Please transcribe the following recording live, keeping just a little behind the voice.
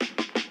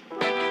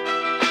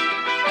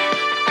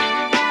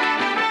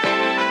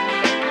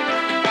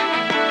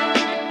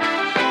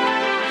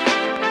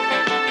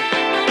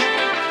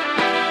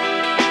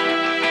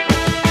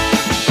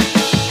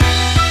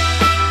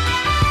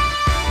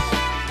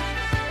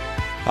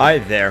Hi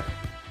there.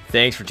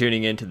 Thanks for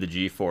tuning in to the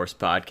G-Force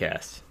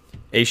Podcast,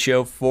 a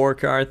show for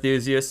car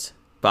enthusiasts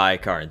by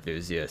car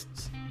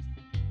enthusiasts.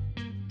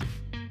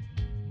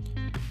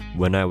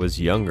 When I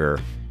was younger,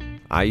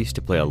 I used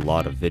to play a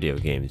lot of video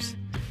games,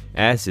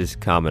 as is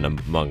common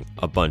among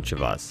a bunch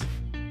of us.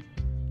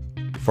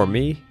 For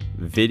me,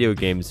 video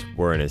games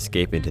were an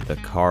escape into the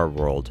car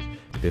world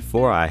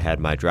before I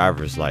had my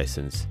driver's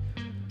license,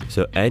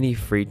 so any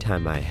free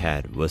time I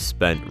had was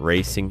spent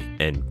racing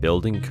and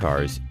building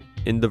cars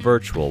in the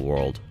virtual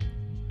world.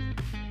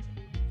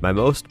 My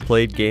most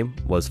played game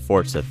was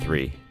Forza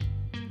 3.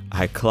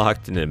 I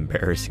clocked an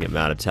embarrassing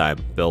amount of time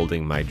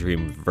building my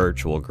dream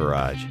virtual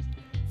garage,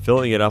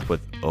 filling it up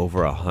with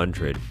over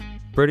 100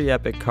 pretty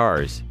epic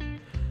cars,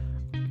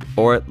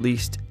 or at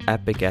least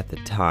epic at the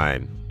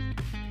time.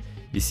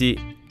 You see,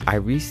 I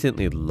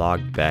recently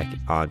logged back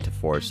onto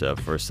Forza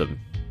for some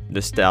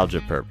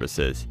nostalgia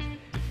purposes,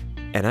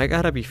 and I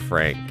gotta be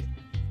frank,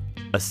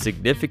 a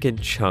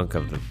significant chunk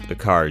of the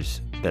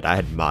cars that I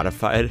had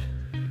modified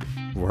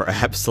were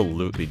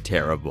absolutely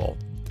terrible.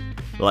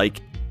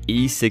 Like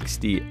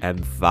E60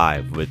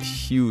 M5 with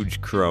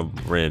huge chrome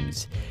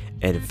rims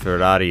and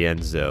Ferrari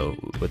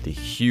Enzo with a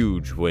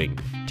huge wing,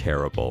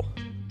 terrible.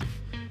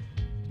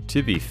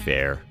 To be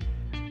fair,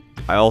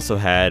 I also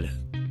had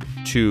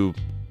two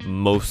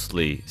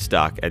mostly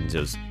stock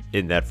Enzos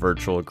in that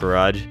virtual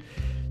garage,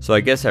 so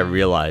I guess I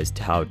realized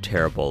how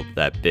terrible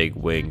that big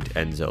winged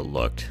Enzo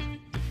looked.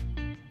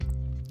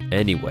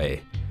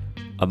 Anyway,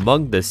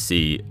 among the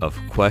sea of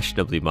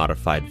questionably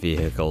modified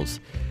vehicles,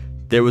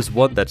 there was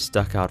one that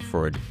stuck out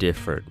for a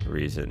different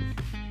reason.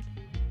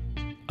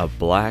 A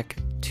black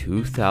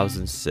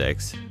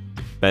 2006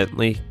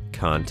 Bentley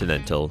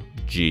Continental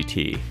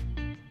GT.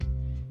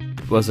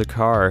 It was a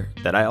car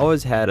that I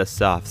always had a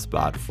soft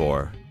spot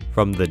for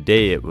from the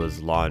day it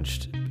was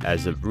launched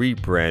as a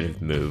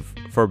rebrand move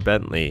for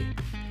Bentley,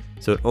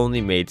 so it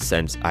only made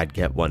sense I'd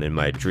get one in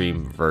my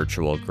dream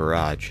virtual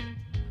garage.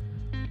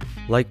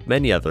 Like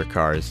many other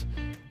cars,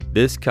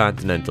 this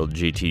Continental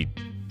GT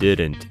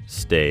didn't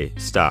stay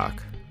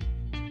stock.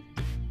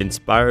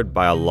 Inspired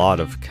by a lot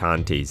of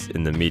Contis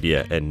in the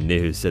media and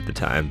news at the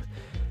time,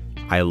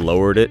 I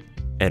lowered it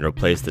and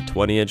replaced the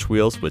 20-inch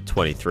wheels with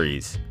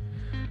 23s.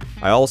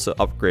 I also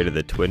upgraded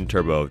the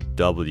twin-turbo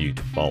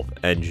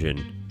W12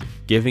 engine,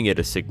 giving it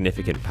a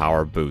significant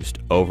power boost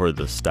over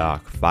the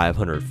stock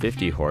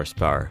 550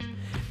 horsepower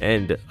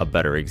and a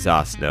better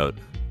exhaust note.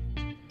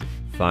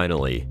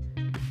 Finally,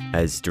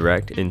 as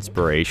direct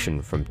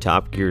inspiration from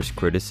Top Gear's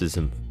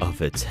criticism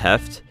of its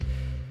heft,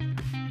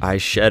 I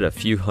shed a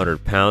few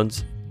hundred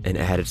pounds and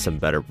added some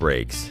better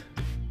brakes.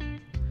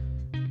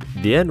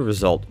 The end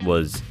result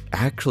was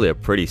actually a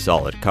pretty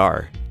solid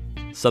car,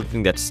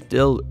 something that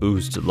still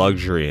oozed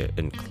luxury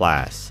and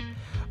class.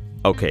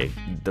 Okay,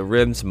 the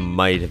rims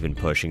might have been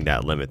pushing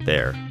that limit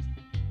there,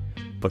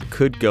 but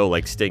could go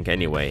like stink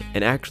anyway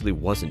and actually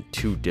wasn't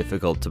too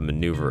difficult to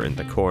maneuver in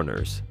the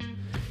corners.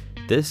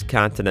 This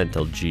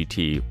Continental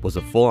GT was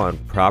a full-on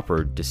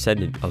proper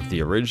descendant of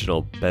the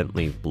original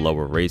Bentley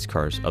blower race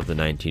cars of the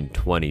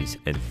 1920s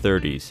and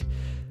 30s,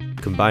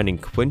 combining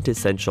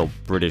quintessential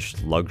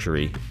British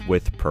luxury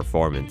with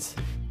performance.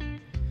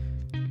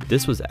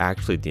 This was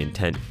actually the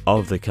intent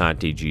of the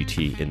Conti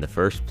GT in the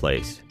first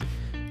place.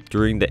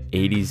 During the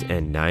 80s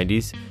and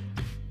 90s,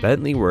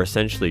 Bentley were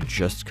essentially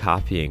just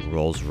copying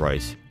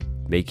Rolls-Royce,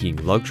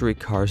 making luxury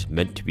cars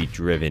meant to be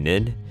driven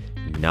in,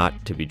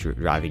 not to be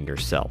driving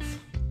yourself.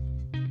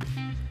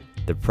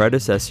 The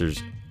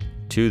predecessors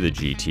to the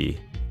GT,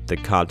 the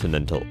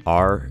Continental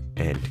R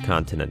and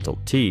Continental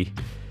T,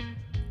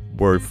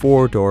 were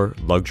four-door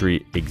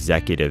luxury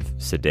executive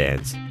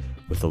sedans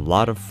with a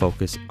lot of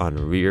focus on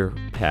rear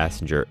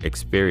passenger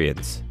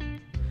experience.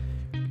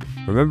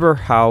 Remember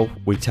how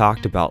we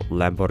talked about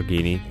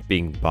Lamborghini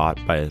being bought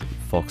by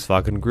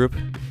Volkswagen Group,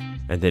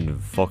 and then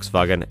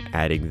Volkswagen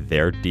adding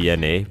their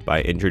DNA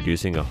by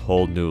introducing a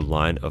whole new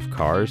line of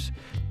cars,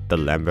 the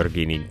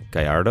Lamborghini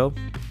Gallardo?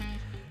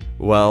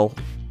 Well,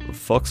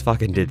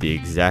 Volkswagen did the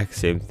exact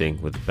same thing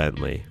with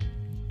Bentley.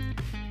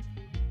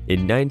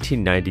 In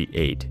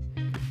 1998,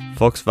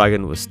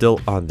 Volkswagen was still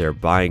on their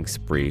buying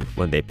spree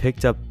when they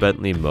picked up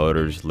Bentley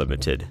Motors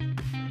Limited.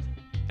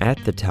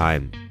 At the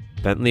time,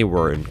 Bentley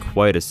were in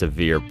quite a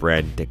severe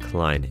brand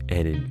decline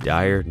and in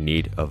dire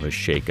need of a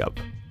shakeup.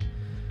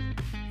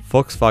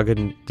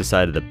 Volkswagen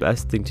decided the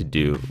best thing to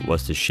do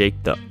was to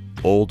shake the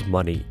old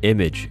money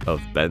image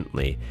of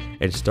Bentley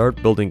and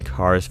start building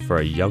cars for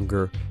a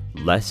younger,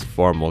 less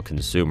formal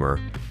consumer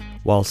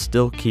while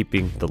still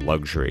keeping the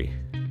luxury.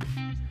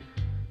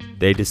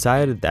 They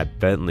decided that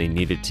Bentley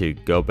needed to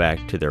go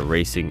back to their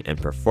racing and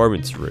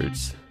performance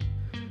roots.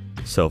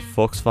 So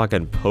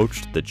Volkswagen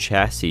poached the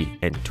chassis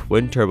and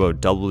twin-turbo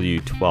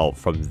W12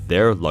 from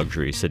their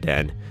luxury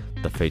sedan,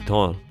 the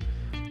Phaeton,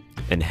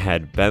 and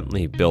had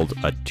Bentley build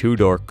a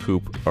two-door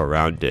coupe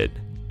around it.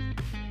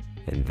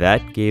 And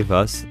that gave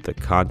us the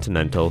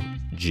Continental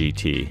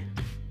GT.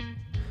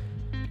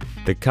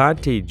 The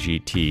Conti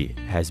GT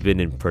has been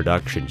in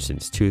production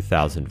since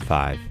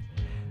 2005,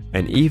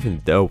 And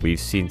even though we've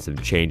seen some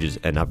changes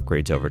and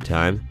upgrades over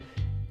time,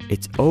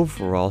 it's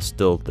overall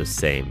still the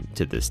same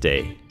to this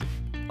day.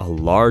 A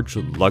large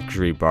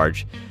luxury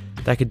barge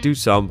that could do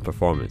some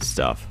performance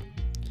stuff.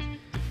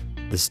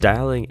 The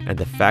styling and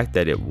the fact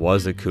that it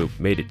was a coupe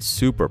made it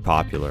super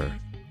popular,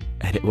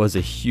 and it was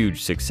a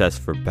huge success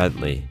for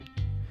Bentley.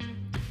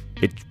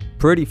 It's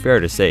pretty fair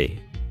to say,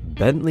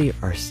 Bentley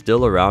are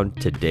still around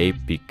today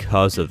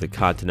because of the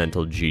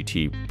Continental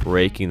GT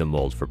breaking the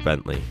mold for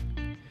Bentley.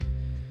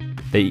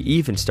 They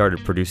even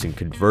started producing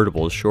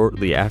convertibles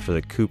shortly after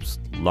the coupe's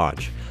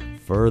launch,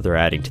 further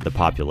adding to the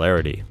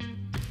popularity.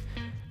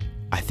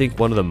 I think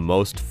one of the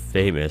most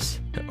famous,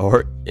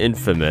 or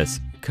infamous,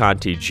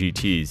 Conti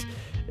GTs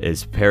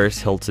is Paris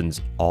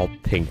Hilton's all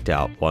pinked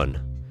out one.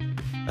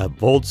 A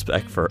bold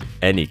spec for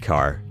any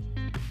car,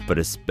 but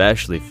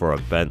especially for a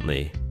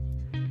Bentley.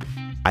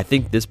 I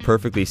think this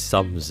perfectly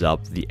sums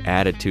up the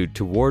attitude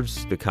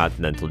towards the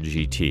Continental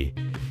GT.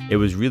 It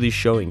was really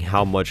showing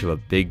how much of a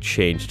big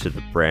change to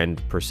the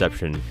brand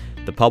perception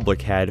the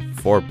public had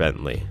for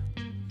Bentley.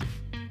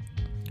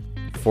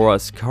 For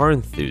us car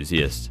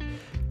enthusiasts,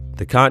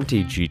 the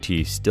Conti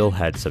GT still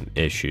had some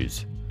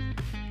issues.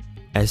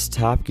 As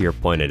Top Gear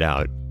pointed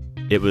out,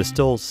 it was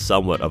still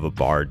somewhat of a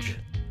barge,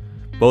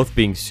 both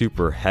being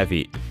super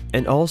heavy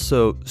and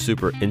also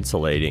super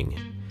insulating.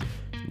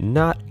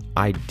 Not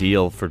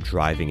ideal for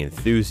driving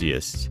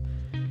enthusiasts.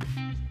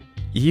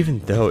 Even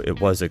though it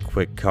was a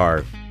quick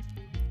car,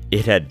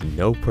 it had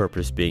no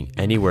purpose being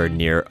anywhere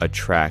near a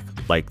track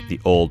like the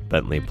old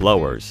Bentley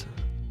blowers.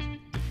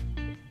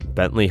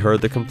 Bentley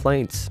heard the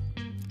complaints,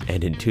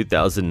 and in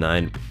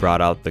 2009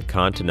 brought out the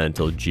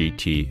Continental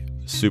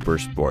GT Super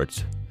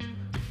Sports,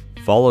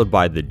 followed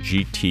by the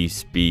GT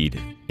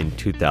Speed in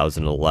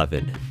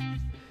 2011.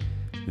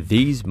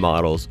 These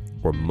models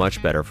were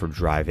much better for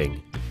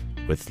driving,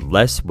 with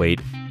less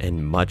weight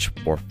and much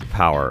more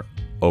power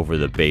over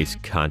the base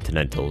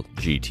Continental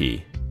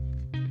GT.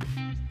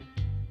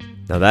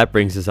 Now that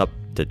brings us up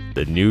to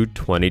the new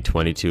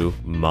 2022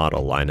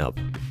 model lineup.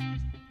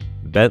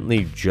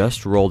 Bentley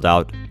just rolled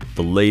out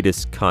the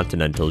latest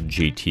Continental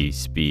GT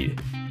Speed.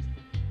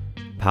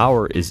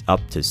 Power is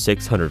up to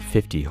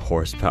 650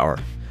 horsepower,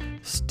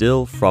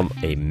 still from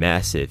a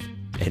massive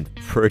and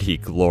pretty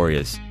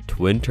glorious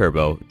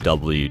twin-turbo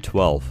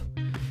W12.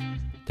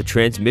 The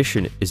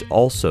transmission is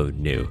also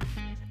new,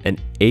 an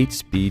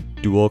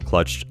 8-speed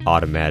dual-clutched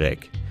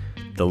automatic,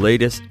 the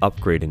latest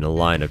upgrade in the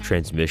line of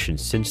transmission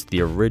since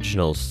the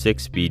original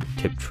 6-speed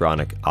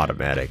Tiptronic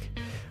automatic,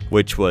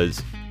 which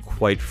was,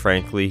 quite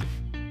frankly,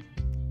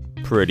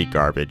 pretty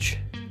garbage.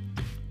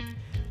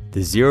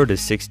 The 0 to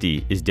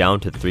 60 is down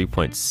to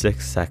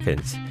 3.6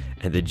 seconds,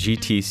 and the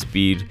GT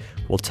Speed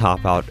will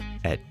top out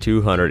at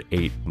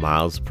 208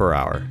 miles per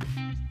hour.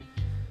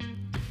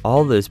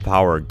 All this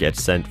power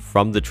gets sent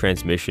from the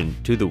transmission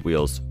to the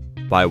wheels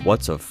by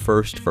what's a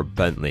first for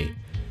Bentley,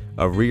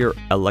 a rear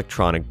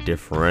electronic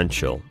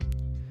differential.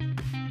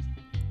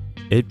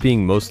 It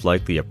being most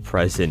likely a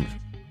present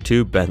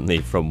to Bentley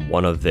from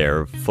one of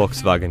their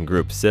Volkswagen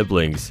Group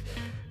siblings,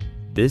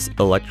 this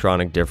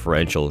electronic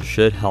differential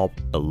should help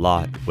a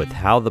lot with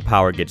how the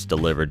power gets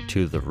delivered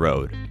to the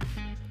road.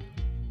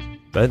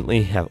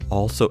 Bentley have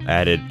also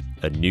added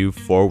a new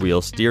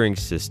 4-wheel steering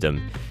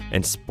system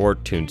and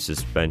sport-tuned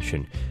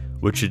suspension,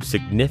 which should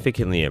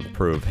significantly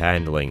improve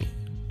handling.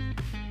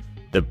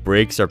 The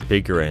brakes are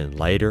bigger and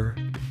lighter,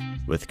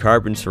 with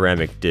carbon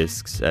ceramic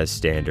discs as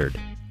standard.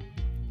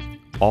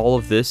 All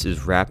of this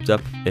is wrapped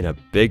up in a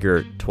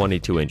bigger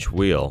 22-inch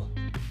wheel.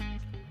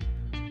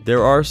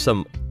 There are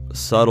some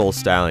subtle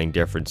styling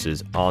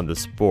differences on the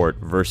Sport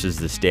versus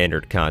the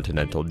standard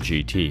Continental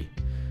GT,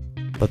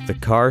 but the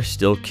car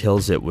still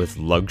kills it with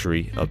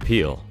luxury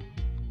appeal.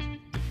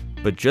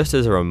 But just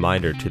as a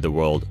reminder to the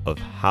world of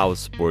how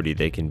sporty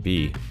they can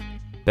be,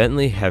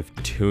 Bentley have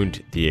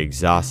tuned the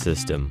exhaust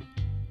system,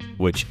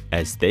 which,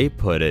 as they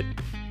put it,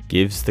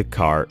 gives the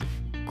car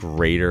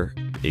greater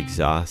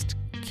exhaust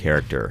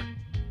character.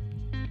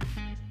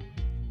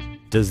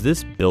 Does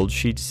this build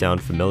sheet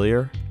sound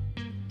familiar?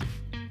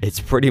 It's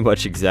pretty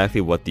much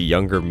exactly what the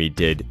younger me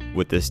did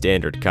with the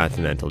standard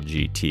Continental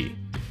GT.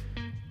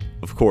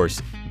 Of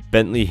course,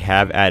 Bentley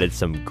have added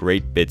some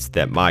great bits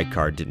that my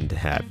car didn't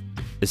have,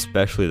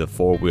 especially the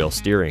 4-wheel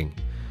steering,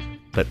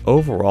 but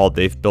overall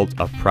they've built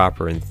a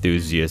proper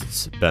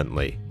enthusiast's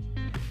Bentley.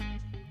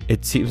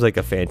 It seems like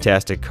a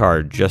fantastic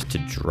car just to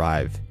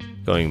drive,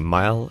 going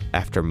mile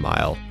after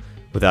mile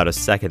without a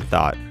second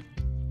thought.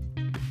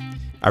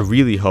 I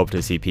really hope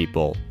to see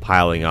people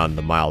piling on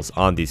the miles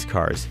on these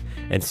cars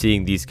and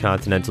seeing these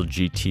Continental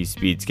GT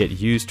Speeds get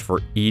used for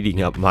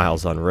eating up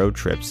miles on road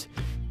trips.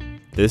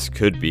 This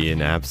could be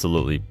an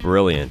absolutely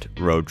brilliant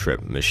road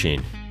trip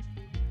machine.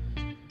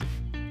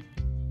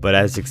 But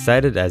as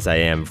excited as I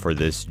am for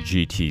this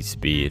GT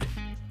Speed,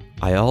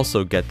 I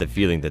also get the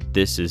feeling that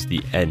this is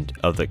the end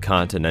of the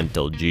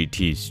Continental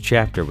GT's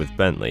chapter with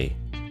Bentley.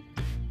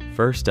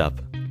 First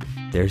up,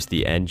 there's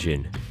the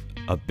engine.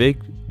 A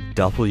big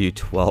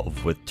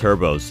W12 with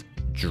turbos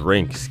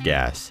drinks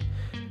gas.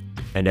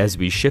 And as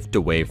we shift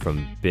away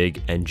from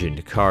big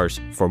engined cars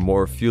for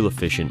more fuel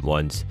efficient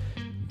ones,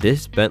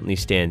 this Bentley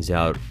stands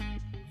out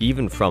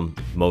even from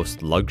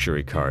most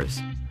luxury cars.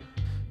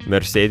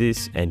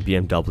 Mercedes and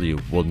BMW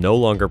will no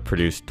longer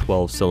produce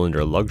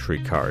 12-cylinder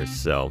luxury cars,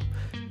 so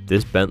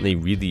this Bentley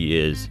really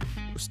is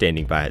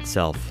standing by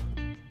itself.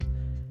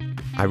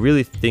 I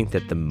really think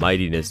that the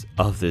mightiness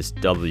of this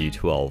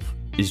W12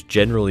 is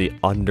generally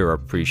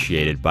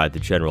underappreciated by the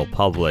general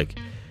public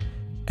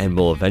and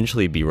will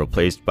eventually be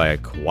replaced by a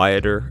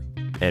quieter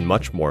and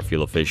much more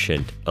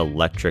fuel-efficient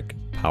electric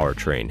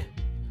powertrain.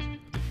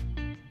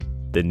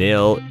 The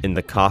nail in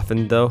the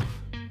coffin though?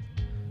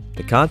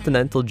 The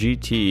Continental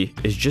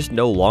GT is just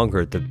no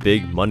longer the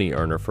big money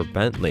earner for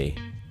Bentley.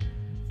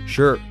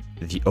 Sure,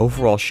 the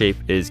overall shape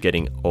is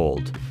getting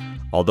old,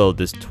 although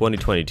this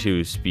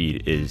 2022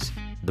 Speed is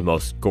the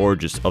most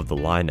gorgeous of the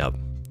lineup.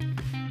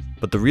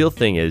 But the real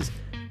thing is,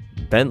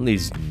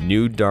 Bentley's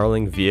new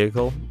darling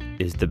vehicle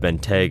is the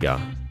Bentayga,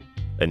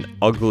 an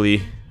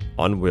ugly,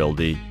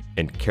 unwieldy,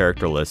 and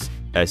characterless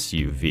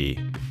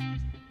SUV.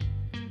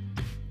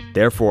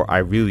 Therefore, I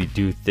really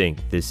do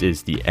think this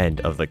is the end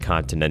of the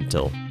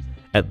Continental,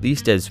 at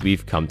least as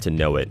we've come to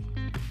know it,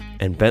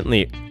 and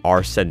Bentley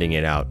are sending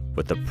it out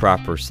with a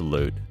proper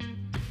salute.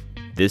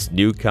 This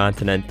new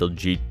Continental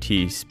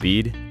GT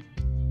Speed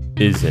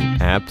is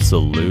an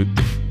absolute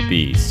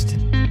beast.